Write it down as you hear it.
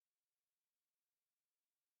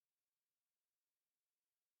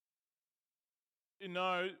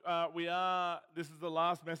This is the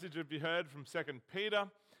last message if you heard from 2 Peter.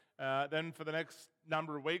 Then for the next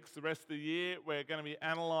number of weeks, the rest of the year, we're going to be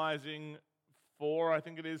analysing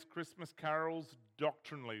Christmas carols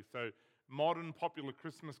doctrinally. So modern popular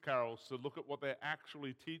Christmas carols, to look at what they're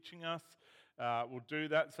actually teaching us. We'll do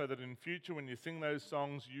that so that in future, when you sing those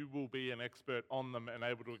songs, you will be an expert on them and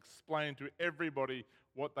able to explain to everybody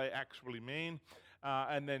what they actually mean.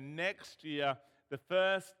 And then next year, the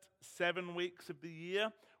first 7 weeks of the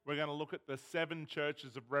year, we're going to look at the 7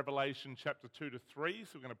 churches of Revelation, chapter 2 to 3.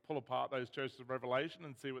 So we're going to pull apart those churches of Revelation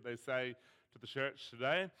and see what they say to the church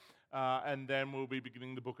today. And then we'll be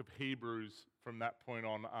beginning the book of Hebrews from that point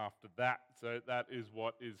on after that. So that is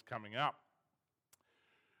what is coming up.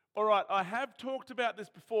 All right, I have talked about this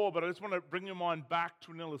before, but I just want to bring your mind back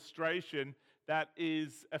to an illustration that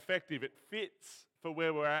is effective. It fits for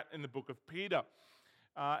where we're at in the book of Peter.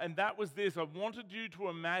 And that was this. I wanted you to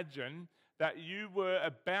imagine that you were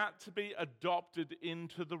about to be adopted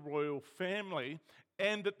into the royal family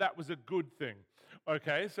and that was a good thing.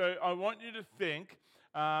 Okay, so I want you to think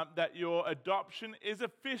that your adoption is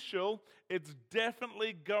official. It's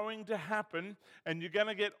definitely going to happen, and you're going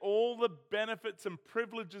to get all the benefits and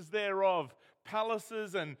privileges thereof.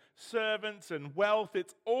 Palaces and servants and wealth.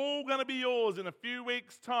 It's all going to be yours in a few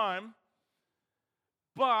weeks' time.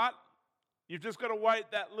 But you've just got to wait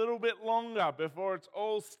that little bit longer before it's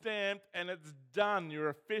all stamped and it's done. You're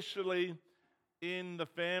officially in the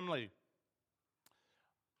family.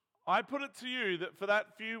 I put it to you that for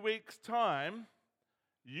that few weeks' time,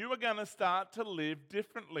 you are going to start to live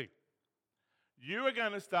differently. You are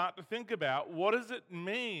going to start to think about, what does it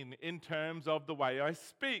mean in terms of the way I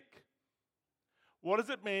speak? What does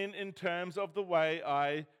it mean in terms of the way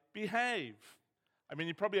I behave? I mean,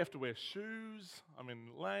 you probably have to wear shoes.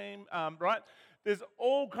 Right? There's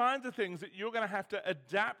all kinds of things that you're going to have to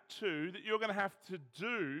adapt to, that you're going to have to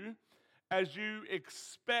do as you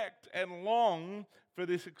expect and long for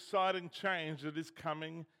this exciting change that is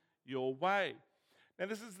coming your way. Now,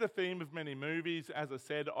 this is the theme of many movies. As I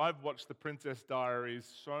said, I've watched The Princess Diaries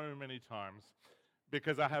so many times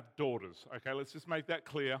because I have daughters. Okay, let's just make that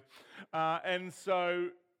clear. And so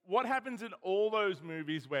what happens in all those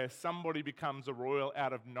movies where somebody becomes a royal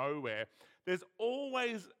out of nowhere, there's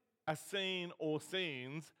always a scene or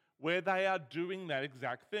scenes where they are doing that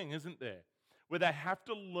exact thing, isn't there? Where they have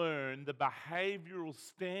to learn the behavioural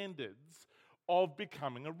standards of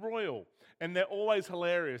becoming a royal. And they're always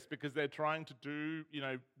hilarious because they're trying to do,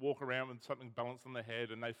 walk around with something balanced on their head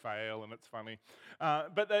and they fail and it's funny.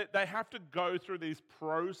 But they have to go through these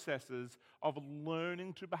processes of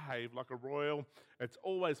learning to behave like a royal. It's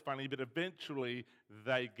always funny, but eventually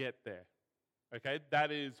they get there. Okay,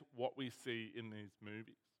 that is what we see in these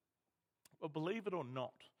movies. Well, believe it or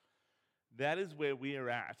not, that is where we are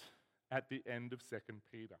at the end of 2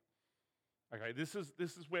 Peter. Okay, this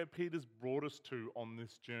is where Peter's brought us to on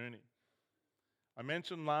this journey. I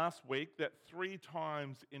mentioned last week that 3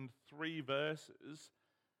 times in 3 verses,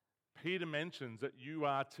 Peter mentions that you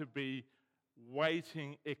are to be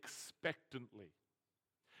waiting expectantly.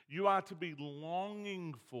 You are to be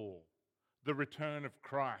longing for the return of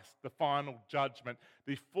Christ, the final judgment,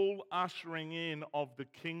 the full ushering in of the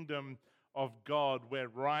kingdom of God where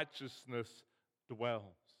righteousness dwells.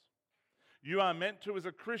 You are meant to, as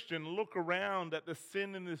a Christian, look around at the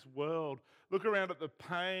sin in this world. Look around at the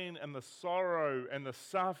pain and the sorrow and the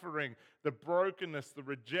suffering, the brokenness, the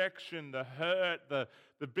rejection, the hurt, the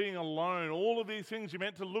being alone. All of these things, you're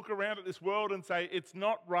meant to look around at this world and say, it's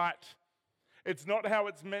not right. It's not how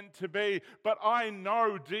it's meant to be. But I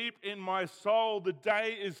know deep in my soul the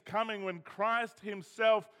day is coming when Christ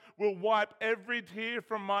himself will wipe every tear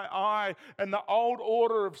from my eye, and the old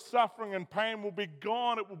order of suffering and pain will be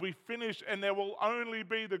gone. It will be finished, and there will only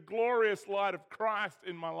be the glorious light of Christ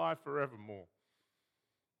in my life forevermore.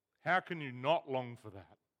 How can you not long for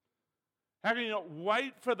that? How can you not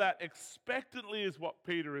wait for that expectantly, is what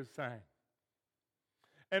Peter is saying.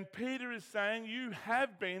 And Peter is saying you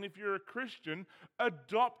have been, if you're a Christian,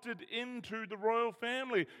 adopted into the royal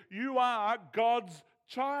family. You are God's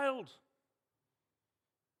child.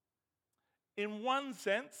 In one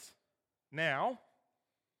sense, now,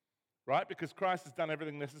 right, because Christ has done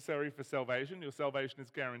everything necessary for salvation, your salvation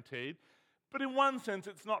is guaranteed. But in one sense,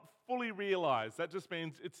 it's not fully realized. That just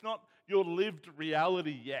means it's not your lived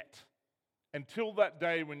reality yet. Until that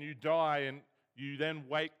day when you die and you then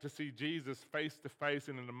wait to see Jesus face to face,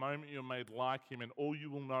 and in a moment you're made like him, and all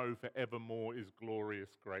you will know forevermore is glorious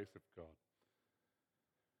grace of God.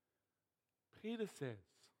 Peter says,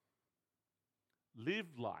 live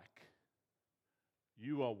like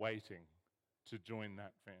you are waiting to join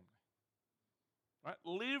that family. Right?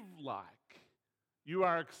 Live like You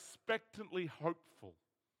are expectantly hopeful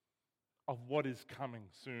of what is coming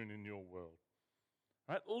soon in your world.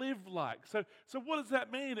 Right? Live like. So what does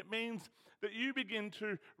that mean? It means that you begin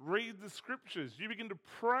to read the scriptures, you begin to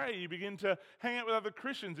pray, you begin to hang out with other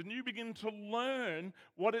Christians, and you begin to learn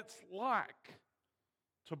what it's like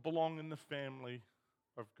to belong in the family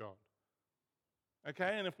of God.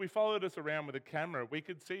 Okay, and if we followed us around with a camera, we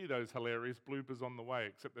could see those hilarious bloopers on the way,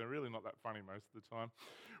 except they're really not that funny most of the time.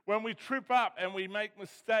 When we trip up and we make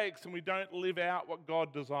mistakes and we don't live out what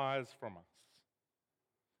God desires from us,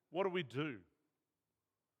 what do?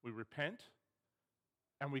 We repent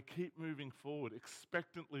and we keep moving forward,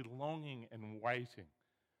 expectantly longing and waiting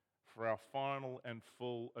for our final and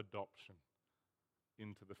full adoption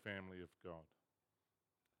into the family of God.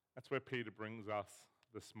 That's where Peter brings us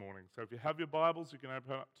this morning. So if you have your Bibles, you can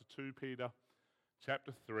open up to 2 Peter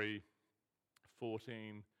chapter 3,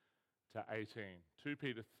 14 to 18. 2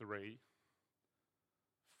 Peter 3,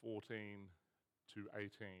 14 to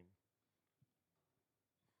 18.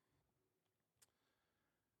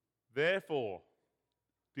 Therefore,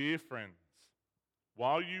 dear friends,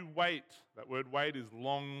 while you wait, that word wait is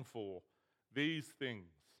long for, these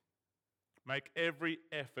things, make every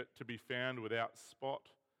effort to be found without spot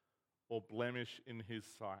or blemish in his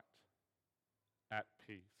sight, at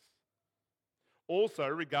peace. Also,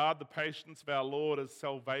 regard the patience of our Lord as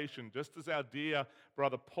salvation, just as our dear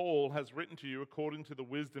brother Paul has written to you according to the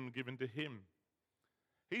wisdom given to him.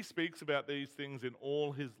 He speaks about these things in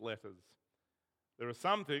all his letters. There are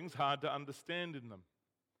some things hard to understand in them.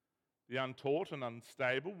 The untaught and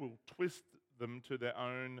unstable will twist them to their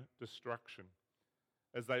own destruction,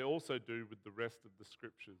 as they also do with the rest of the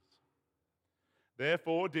scriptures.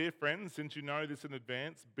 Therefore, dear friends, since you know this in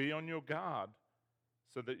advance, be on your guard,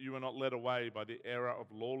 so that you are not led away by the error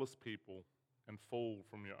of lawless people and fall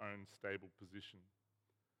from your own stable position.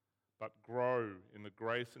 But grow in the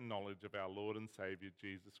grace and knowledge of our Lord and Saviour,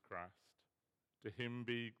 Jesus Christ. To him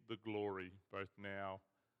be the glory, both now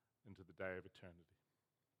and to the day of eternity.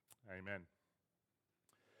 Amen.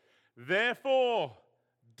 Therefore,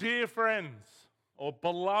 dear friends, or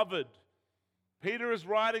beloved, Peter is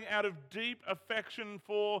writing out of deep affection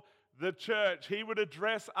for the church. He would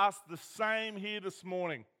address us the same here this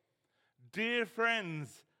morning. Dear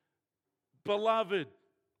friends, beloved,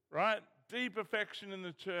 right? Deep affection in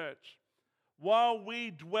the church. While we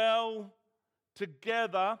dwell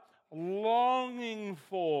together, longing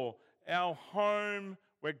for our home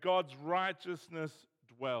where God's righteousness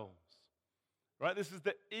dwells. Right? This is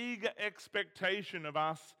the eager expectation of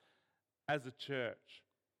us as a church.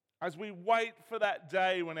 As we wait for that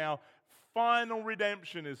day when our final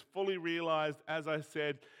redemption is fully realized, as I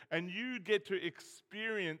said, and you get to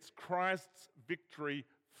experience Christ's victory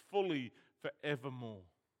fully forevermore.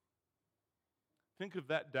 Think of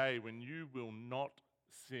that day when you will not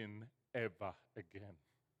sin ever again.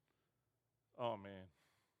 Oh man.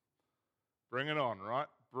 Bring it on, right?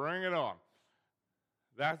 Bring it on.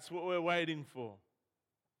 That's what we're waiting for.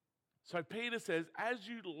 So Peter says, as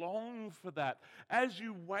you long for that, as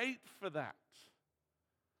you wait for that,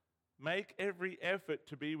 make every effort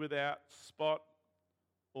to be without spot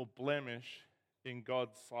or blemish in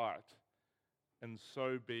God's sight, and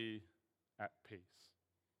so be at peace.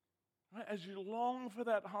 Right? As you long for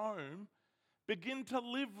that home, begin to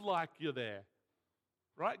live like you're there.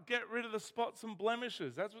 Right? Get rid of the spots and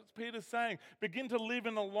blemishes. That's what Peter's saying. Begin to live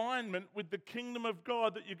in alignment with the kingdom of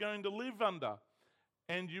God that you're going to live under.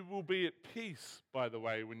 And you will be at peace, by the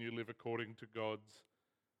way, when you live according to God's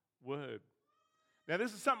word. Now,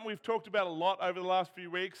 this is something we've talked about a lot over the last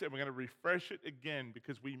few weeks, and we're going to refresh it again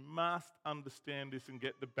because we must understand this and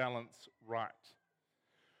get the balance right.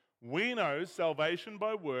 We know salvation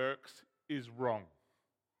by works is wrong.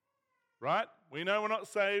 Right? We know we're not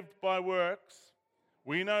saved by works.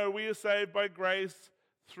 We know we are saved by grace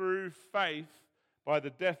through faith by the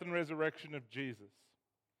death and resurrection of Jesus.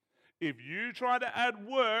 If you try to add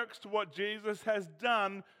works to what Jesus has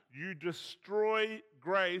done, you destroy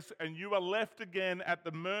grace and you are left again at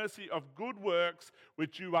the mercy of good works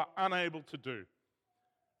which you are unable to do.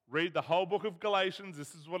 Read the whole book of Galatians.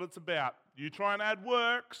 This is what it's about. You try and add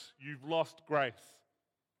works, you've lost grace.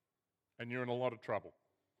 And you're in a lot of trouble.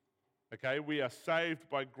 Okay, we are saved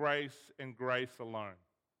by grace and grace alone.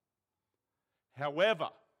 However,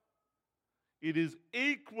 it is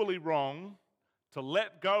equally wrong to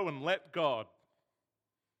let go and let God.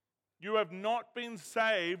 You have not been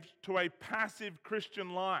saved to a passive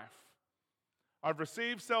Christian life. I've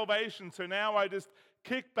received salvation, so now I just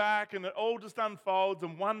kick back and it all just unfolds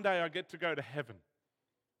and one day I get to go to heaven.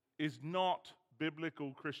 Is not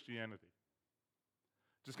biblical Christianity.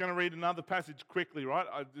 Just going to read another passage quickly, right?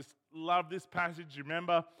 I just love this passage.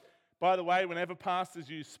 Remember, by the way, whenever pastors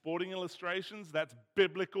use sporting illustrations, that's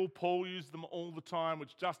biblical. Paul used them all the time,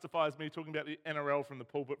 which justifies me talking about the NRL from the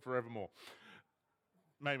pulpit forevermore.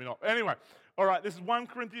 Maybe not. Anyway, all right, this is 1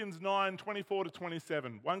 Corinthians 9, 24 to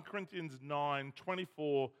 27. 1 Corinthians 9,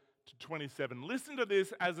 24 to 27. Listen to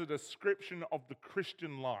this as a description of the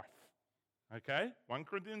Christian life. Okay? 1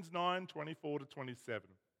 Corinthians 9, 24 to 27.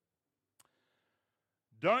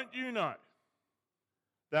 Don't you know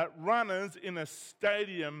that runners in a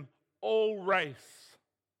stadium all race,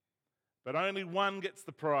 but only one gets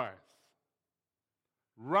the prize?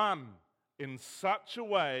 Run in such a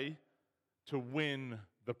way to win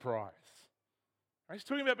the prize. He's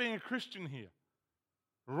talking about being a Christian here.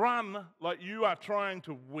 Run like you are trying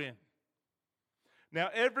to win. Now,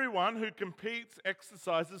 everyone who competes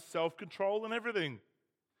exercises self-control and everything.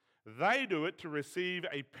 They do it to receive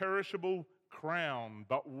a perishable crown,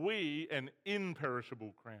 but we an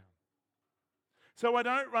imperishable crown. So I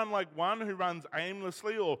don't run like one who runs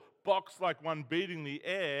aimlessly or box like one beating the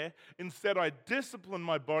air. Instead, I discipline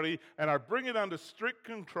my body and I bring it under strict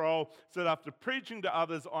control so that after preaching to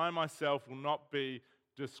others, I myself will not be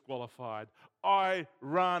disqualified. I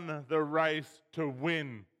run the race to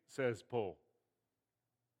win, says Paul.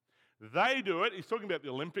 They do it. He's talking about the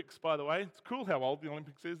Olympics, by the way. It's cool how old the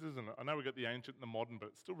Olympics is, isn't it? I know we've got the ancient and the modern, but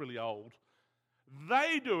it's still really old.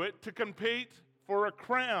 They do it to compete for a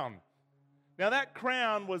crown. Now, that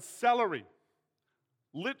crown was celery,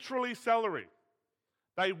 literally celery.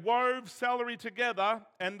 They wove celery together,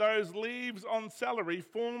 and those leaves on celery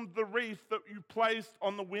formed the wreath that you placed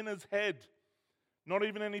on the winner's head. Not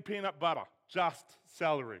even any peanut butter, just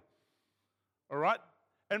celery. All right?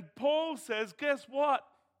 And Paul says, guess what?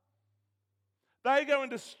 They go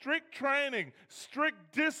into strict training,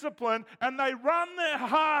 strict discipline, and they run their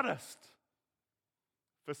hardest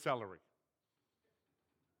for celery.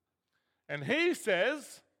 And he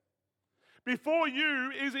says, before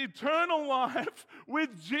you is eternal life with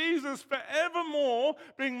Jesus forevermore,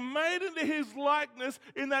 being made into his likeness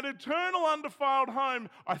in that eternal undefiled home.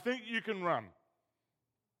 I think you can run.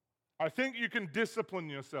 I think you can discipline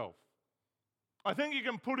yourself. I think you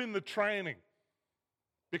can put in the training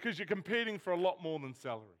because you're competing for a lot more than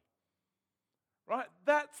salary. Right?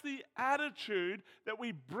 That's the attitude that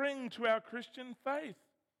we bring to our Christian faith.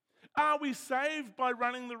 Are we saved by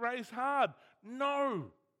running the race hard? No.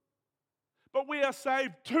 But we are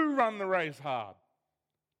saved to run the race hard,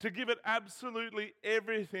 to give it absolutely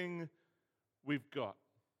everything we've got.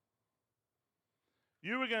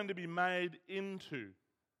 You are going to be made into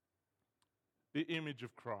the image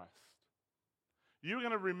of Christ. You're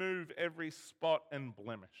going to remove every spot and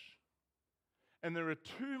blemish. And there are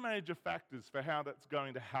two major factors for how that's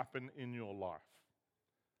going to happen in your life.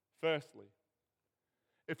 Firstly,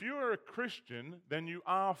 if you are a Christian, then you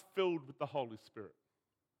are filled with the Holy Spirit.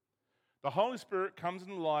 The Holy Spirit comes in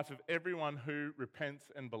the life of everyone who repents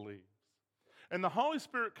and believes. And the Holy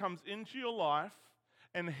Spirit comes into your life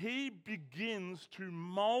and he begins to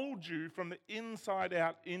mold you from the inside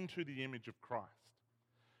out into the image of Christ.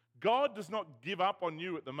 God does not give up on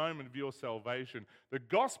you at the moment of your salvation. The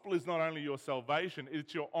gospel is not only your salvation,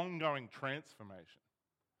 it's your ongoing transformation.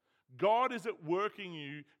 God is at work in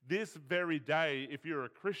you this very day, if you're a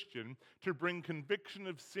Christian, to bring conviction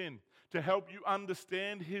of sin, to help you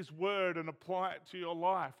understand his word and apply it to your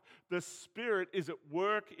life. The Spirit is at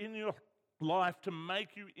work in your life to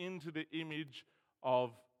make you into the image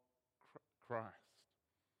of Christ.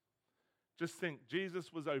 Just think,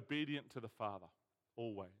 Jesus was obedient to the Father,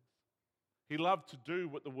 always. He loved to do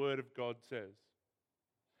what the Word of God says.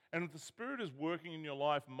 And if the Spirit is working in your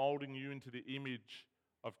life, molding you into the image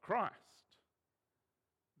of Christ,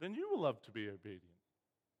 then you will love to be obedient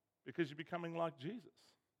because you're becoming like Jesus.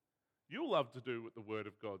 You'll love to do what the Word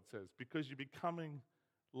of God says because you're becoming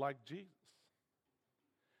like Jesus.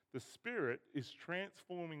 The Spirit is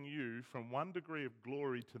transforming you from one degree of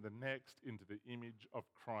glory to the next into the image of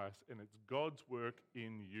Christ, and it's God's work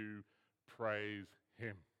in you. Praise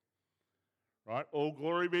Him. Right? All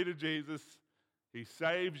glory be to Jesus. He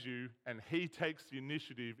saves you, and He takes the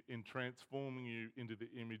initiative in transforming you into the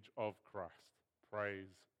image of Christ.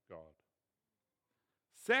 Praise God.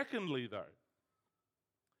 Secondly, though,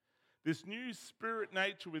 this new spirit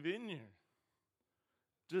nature within you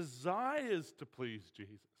desires to please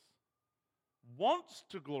Jesus, wants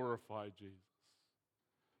to glorify Jesus,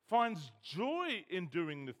 finds joy in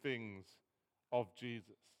doing the things of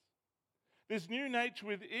Jesus. This new nature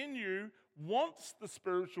within you wants the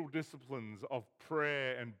spiritual disciplines of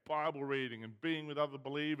prayer and Bible reading and being with other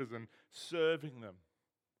believers and serving them.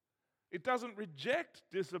 It doesn't reject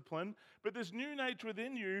discipline, but this new nature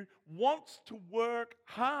within you wants to work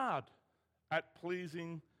hard at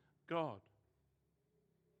pleasing God.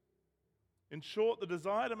 In short, the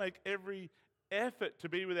desire to make every effort to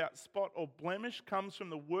be without spot or blemish comes from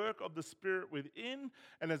the work of the Spirit within,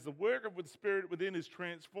 and as the work of the Spirit within is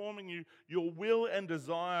transforming you, your will and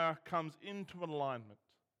desire comes into alignment.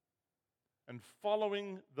 And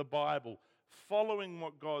following the Bible, following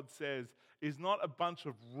what God says, is not a bunch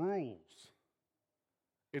of rules.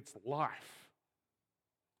 It's life.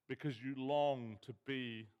 Because you long to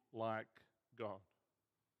be like God.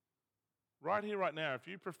 Right here, right now, if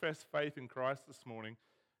you profess faith in Christ this morning,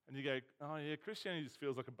 and you go, oh yeah, Christianity just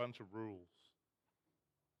feels like a bunch of rules.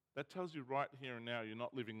 That tells you right here and now you're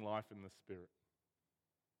not living life in the Spirit.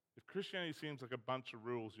 If Christianity seems like a bunch of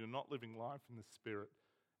rules, you're not living life in the Spirit.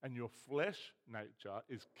 And your flesh nature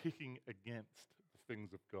is kicking against the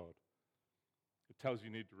things of God. It tells you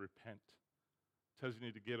need to repent. It tells you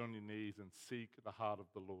need to get on your knees and seek the heart of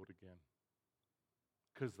the Lord again.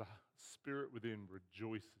 Because the Spirit within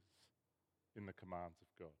rejoices in the commands of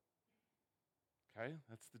God. Okay?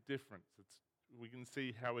 That's the difference. We can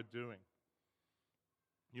see how we're doing.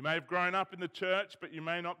 You may have grown up in the church, but you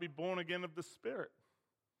may not be born again of the Spirit.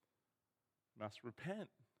 You must repent.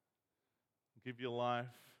 Give your life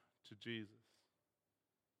to Jesus.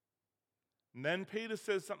 And then Peter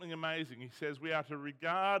says something amazing. He says we are to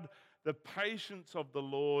regard the patience of the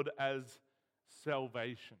Lord as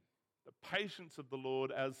salvation. The patience of the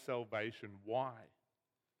Lord as salvation. Why?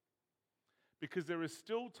 Because there is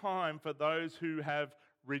still time for those who have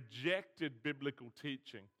rejected biblical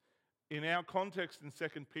teaching. In our context in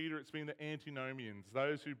 2 Peter, it's been the antinomians,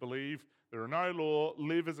 those who believe there are no law,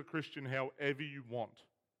 live as a Christian however you want.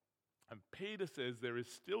 And Peter says there is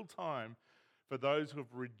still time for those who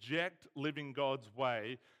have rejected living God's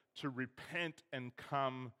way to repent and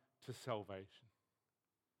come to salvation.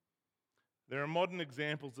 There are modern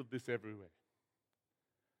examples of this everywhere.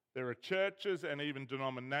 There are churches and even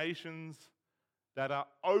denominations that are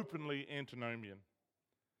openly antinomian.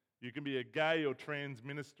 You can be a gay or trans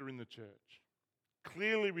minister in the church,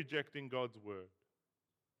 clearly rejecting God's word.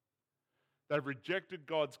 They've rejected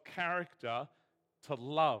God's character to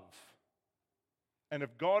love. And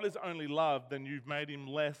if God is only love, then you've made him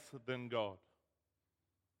less than God.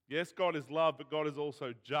 Yes, God is love, but God is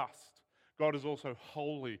also just. God is also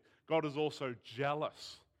holy. God is also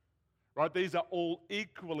jealous. Right? These are all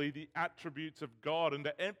equally the attributes of God. And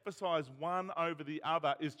to emphasize one over the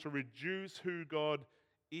other is to reduce who God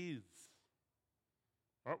is.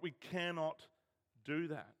 Right? We cannot do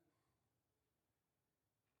that.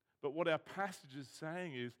 But what our passage is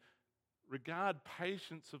saying is, regard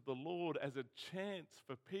patience of the Lord as a chance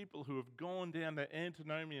for people who have gone down the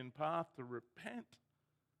antinomian path to repent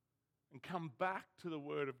and come back to the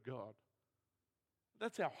Word of God.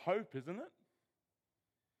 That's our hope, isn't it?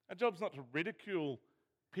 Our job's not to ridicule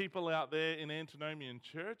people out there in antinomian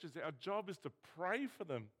churches. Our job is to pray for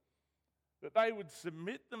them, that they would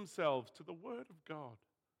submit themselves to the Word of God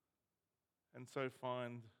and so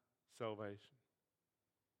find salvation.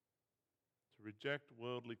 To reject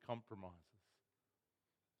worldly compromises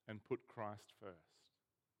and put Christ first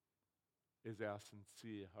is our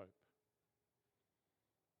sincere hope.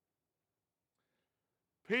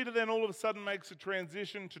 Peter then all of a sudden makes a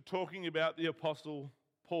transition to talking about the Apostle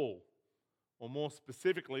Paul, or more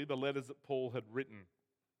specifically, the letters that Paul had written.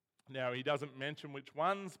 Now, he doesn't mention which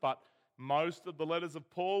ones, but most of the letters of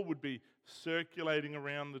Paul would be circulating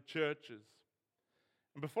around the churches.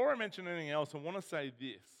 And before I mention anything else, I want to say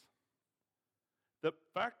this. The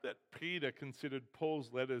fact that Peter considered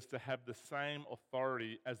Paul's letters to have the same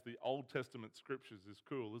authority as the Old Testament scriptures is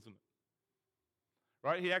cool, isn't it?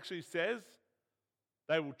 Right? He actually says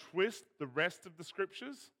they will twist the rest of the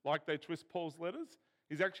scriptures like they twist Paul's letters.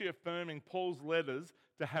 He's actually affirming Paul's letters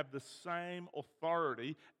to have the same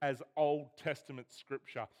authority as Old Testament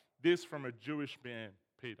scripture. This from a Jewish man,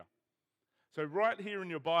 Peter. So right here in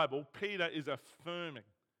your Bible, Peter is affirming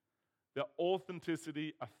the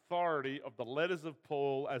authenticity, authority of the letters of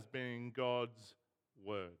Paul as being God's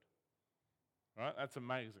word. Right? That's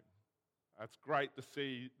amazing. That's great to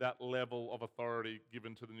see that level of authority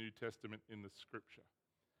given to the New Testament in the scripture.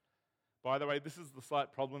 By the way, this is the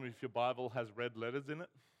slight problem if your Bible has red letters in it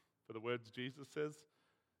for the words Jesus says.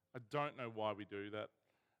 I don't know why we do that.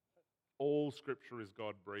 All scripture is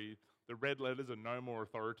God-breathed. The red letters are no more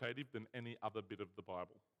authoritative than any other bit of the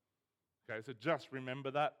Bible. Okay, so just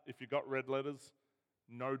remember that. If you got red letters,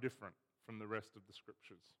 no different from the rest of the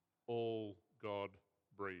scriptures. All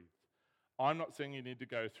God-breathed. I'm not saying you need to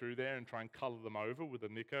go through there and try and colour them over with a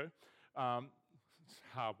Nico. It's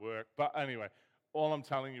hard work. But anyway, all I'm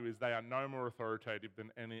telling you is they are no more authoritative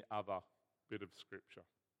than any other bit of Scripture.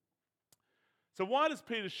 So why does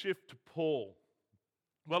Peter shift to Paul?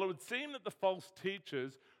 Well, it would seem that the false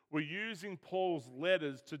teachers were using Paul's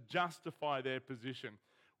letters to justify their position.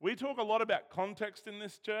 We talk a lot about context in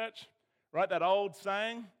this church, right? That old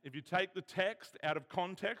saying, if you take the text out of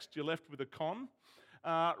context, you're left with a con.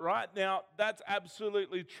 Right? Now, that's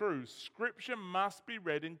absolutely true. Scripture must be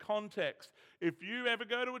read in context. If you ever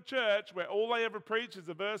go to a church where all they ever preach is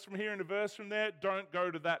a verse from here and a verse from there, don't go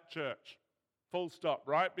to that church. Full stop,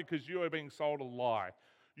 right? Because you are being sold a lie.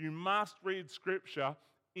 You must read Scripture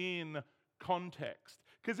in context.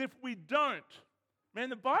 Because if we don't, man,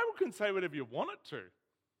 the Bible can say whatever you want it to.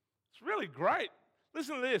 It's really great.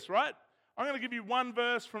 Listen to this, right? I'm going to give you one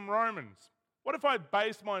verse from Romans. What if I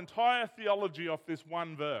base my entire theology off this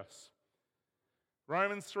one verse?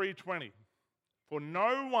 Romans 3:20. For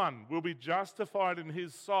no one will be justified in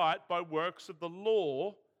his sight by works of the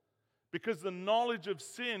law, because the knowledge of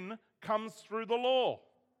sin comes through the law.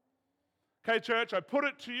 Okay, church, I put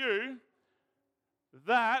it to you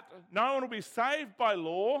that no one will be saved by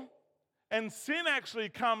law, and sin actually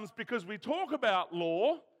comes because we talk about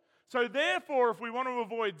law. So therefore, if we want to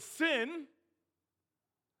avoid sin,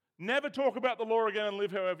 never talk about the law again and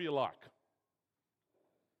live however you like.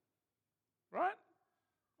 Right?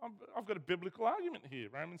 I've got a biblical argument here,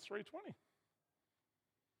 Romans 3:20.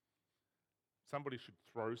 Somebody should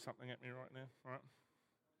throw something at me right now,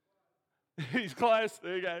 right? He's close,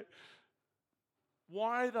 there you go.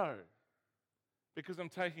 Why though? Because I'm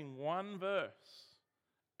taking one verse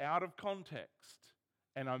out of context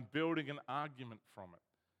and I'm building an argument from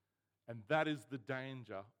it. And that is the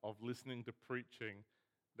danger of listening to preaching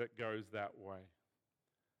that goes that way.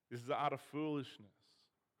 This is utter foolishness.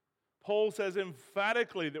 Paul says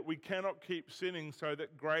emphatically that we cannot keep sinning so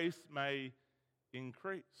that grace may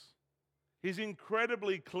increase. He's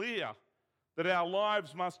incredibly clear that our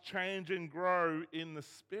lives must change and grow in the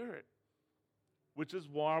Spirit, which is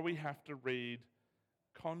why we have to read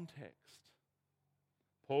context.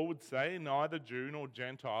 Paul would say neither Jew nor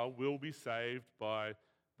Gentile will be saved by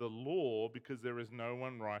the law because there is no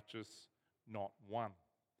one righteous, not one.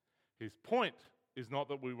 His point is not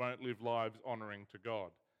that we won't live lives honoring to God.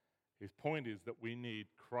 His point is that we need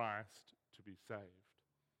Christ to be saved.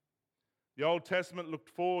 The Old Testament looked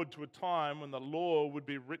forward to a time when the law would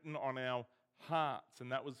be written on our hearts,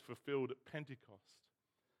 and that was fulfilled at Pentecost.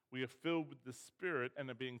 We are filled with the Spirit and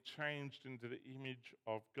are being changed into the image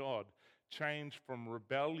of God, changed from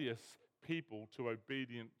rebellious people to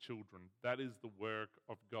obedient children. That is the work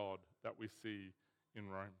of God that we see in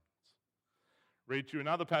Romans. Read to you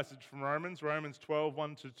another passage from Romans, Romans 12,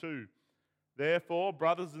 1-2. Therefore,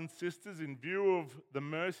 brothers and sisters, in view of the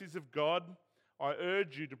mercies of God, I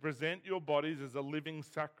urge you to present your bodies as a living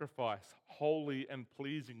sacrifice, holy and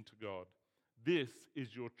pleasing to God. This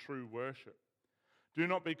is your true worship. Do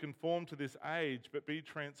not be conformed to this age, but be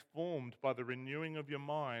transformed by the renewing of your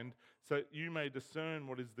mind, so that you may discern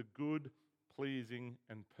what is the good, pleasing,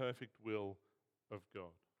 and perfect will of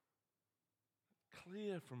God.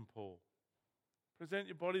 Clear from Paul. Present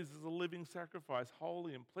your bodies as a living sacrifice,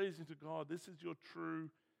 holy and pleasing to God. This is your true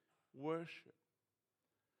worship.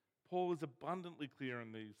 Paul is abundantly clear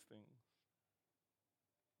in these things.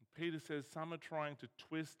 Peter says some are trying to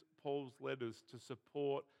twist Paul's letters to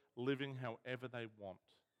support living however they want,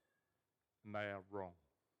 and they are wrong.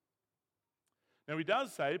 Now he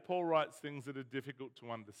does say Paul writes things that are difficult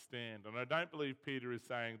to understand, and I don't believe Peter is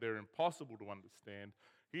saying they're impossible to understand.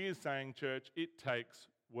 He is saying, church, it takes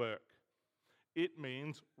work. It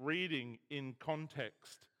means reading in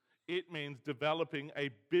context. It means developing a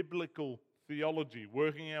biblical theology,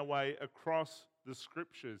 working our way across the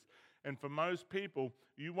Scriptures. And for most people,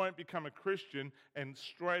 you won't become a Christian and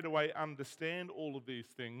straight away understand all of these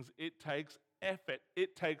things. It takes effort.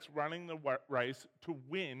 It takes running the race to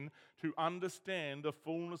win, to understand the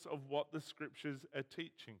fullness of what the Scriptures are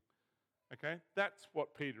teaching. Okay? That's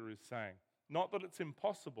what Peter is saying. Not that it's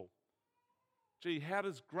impossible. Gee, how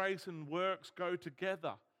does grace and works go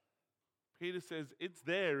together? Peter says it's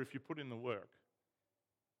there if you put in the work.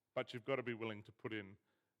 But you've got to be willing to put in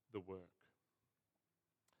the work.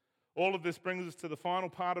 All of this brings us to the final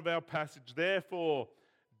part of our passage. Therefore,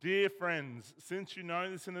 dear friends, since you know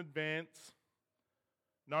this in advance,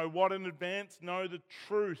 know what in advance? Know the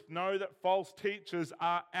truth. Know that false teachers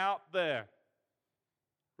are out there.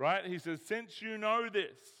 Right? He says, since you know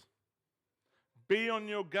this, be on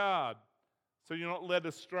your guard so you're not led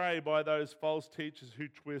astray by those false teachers who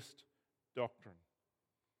twist doctrine.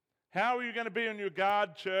 How are you going to be on your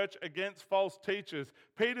guard, church, against false teachers?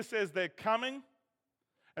 Peter says they're coming,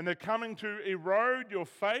 and they're coming to erode your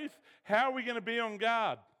faith, how are we going to be on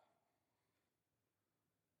guard?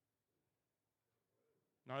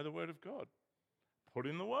 Know the Word of God. Put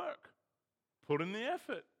in the work. Put in the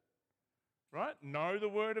effort. Right? Know the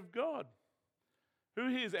Word of God. Who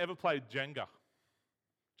here has ever played Jenga?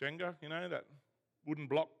 Jenga, you know, that wooden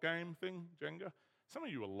block game thing, Jenga? Some of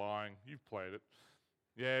you are lying. You've played it.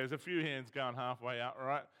 Yeah, there's a few hands going halfway up,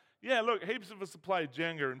 right? Yeah, look, heaps of us have played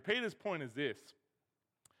Jenga, and Peter's point is this.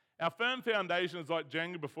 Our firm foundation is like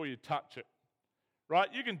Jenga before you touch it, right?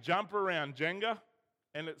 You can jump around Jenga,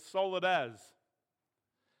 and it's solid as.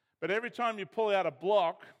 But every time you pull out a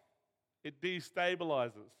block, it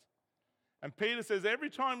destabilizes. And Peter says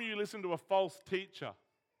every time you listen to a false teacher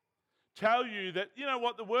tell you that, you know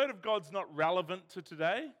what, the Word of God's not relevant to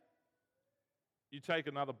today, you take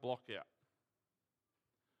another block out.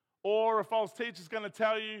 Or a false teacher's going to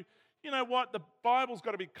tell you, you know what, the Bible's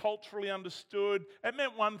got to be culturally understood. It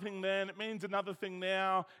meant one thing then, it means another thing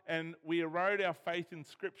now, and we erode our faith in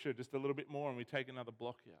Scripture just a little bit more and we take another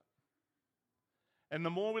block out. And the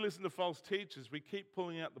more we listen to false teachers, we keep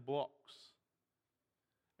pulling out the blocks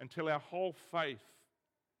until our whole faith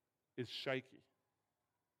is shaky.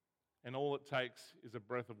 And all it takes is a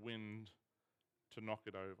breath of wind to knock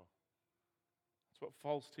it over. That's what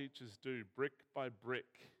false teachers do. Brick by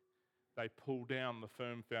brick, they pull down the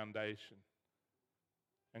firm foundation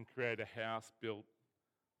and create a house built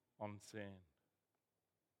on sand.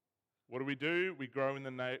 What do? We grow in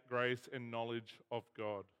the grace and knowledge of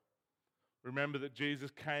God. Remember that Jesus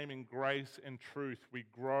came in grace and truth. We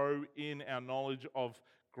grow in our knowledge of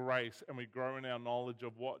grace, and we grow in our knowledge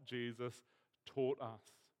of what Jesus taught us.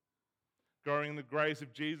 Growing in the grace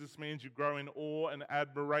of Jesus means you grow in awe and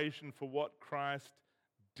admiration for what Christ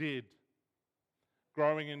did.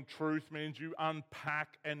 Growing in truth means you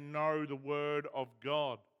unpack and know the Word of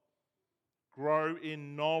God. Grow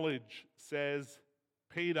in knowledge, says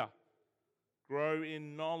Peter. Grow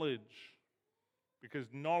in knowledge. Because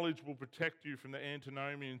knowledge will protect you from the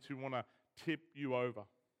antinomians who want to tip you over.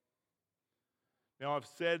 Now, I've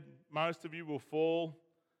said most of you will fall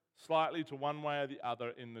slightly to one way or the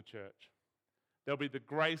other in the church. There'll be the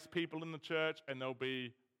grace people in the church, and there'll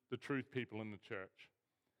be the truth people in the church.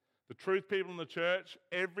 The truth people in the church,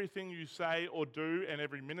 everything you say or do, and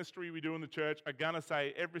every ministry we do in the church are going to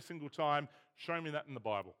say every single time, show me that in the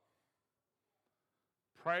Bible.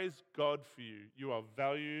 Praise God for you. You are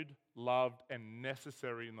valued, loved, and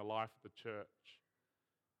necessary in the life of the church.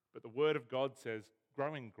 But the Word of God says,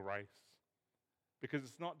 grow in grace. Because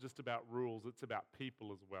it's not just about rules, it's about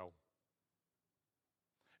people as well.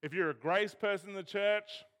 If you're a grace person in the church,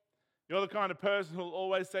 you're the kind of person who will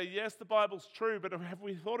always say, yes, the Bible's true, but have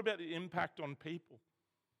we thought about the impact on people?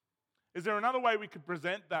 Is there another way we could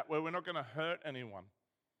present that where we're not going to hurt anyone?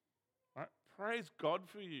 Right? Praise God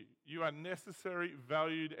for you. You are necessary,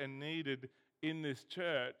 valued, and needed in this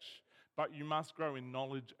church, but you must grow in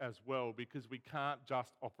knowledge as well, because we can't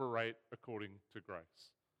just operate according to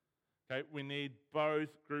grace. Okay? We need both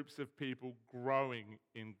groups of people growing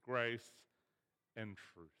in grace and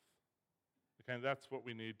truth. Okay? That's what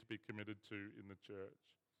we need to be committed to in the church.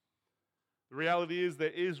 The reality is there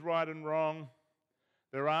is right and wrong.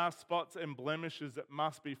 There are spots and blemishes that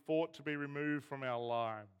must be fought to be removed from our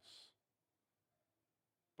lives.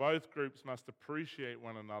 Both groups must appreciate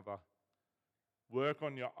one another, work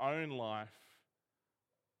on your own life,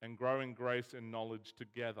 and grow in grace and knowledge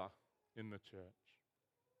together in the church.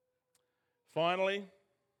 Finally,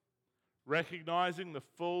 recognizing the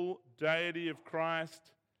full deity of Christ,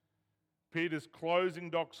 Peter's closing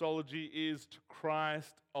doxology is to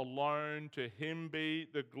Christ alone, to him be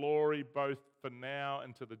the glory both for now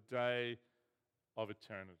and to the day of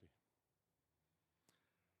eternity.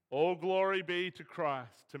 All glory be to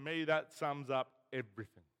Christ. To me, that sums up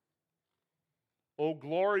everything. All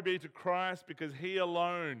glory be to Christ because he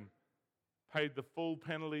alone paid the full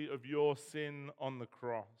penalty of your sin on the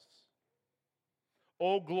cross.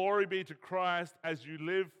 All glory be to Christ as you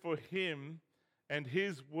live for him and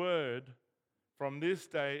his word from this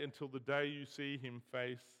day until the day you see him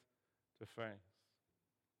face to face.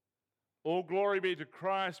 All glory be to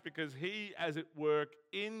Christ because he is at work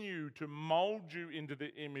in you to mold you into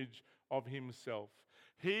the image of himself.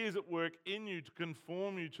 He is at work in you to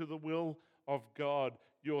conform you to the will of God.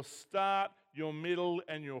 Your start, your middle,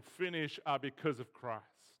 and your finish are because of Christ.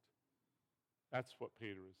 That's what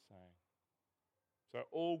Peter is saying. So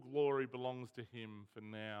all glory belongs to him for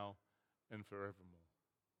now and forevermore.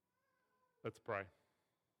 Let's pray.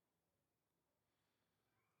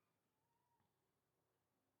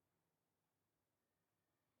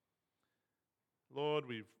 Lord,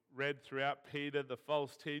 we've read throughout Peter the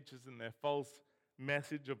false teachers and their false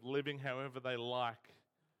message of living however they like.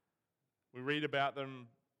 We read about them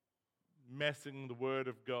messing the Word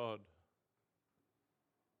of God.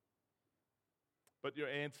 But your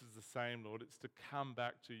answer is the same, Lord. It's to come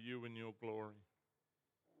back to you in your glory.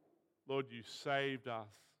 Lord, you saved us.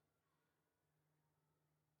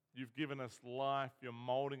 You've given us life. You're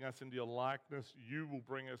molding us into your likeness. You will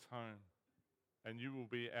bring us home, and you will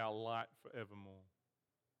be our light forevermore.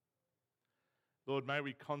 Lord, may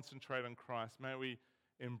we concentrate on Christ. May we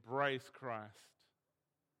embrace Christ.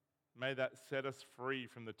 May that set us free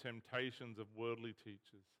from the temptations of worldly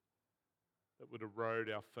teachers that would erode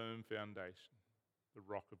our firm foundation, the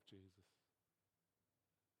rock of Jesus.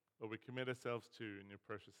 Lord, we commit ourselves to you in your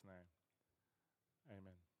precious name.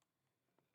 Amen.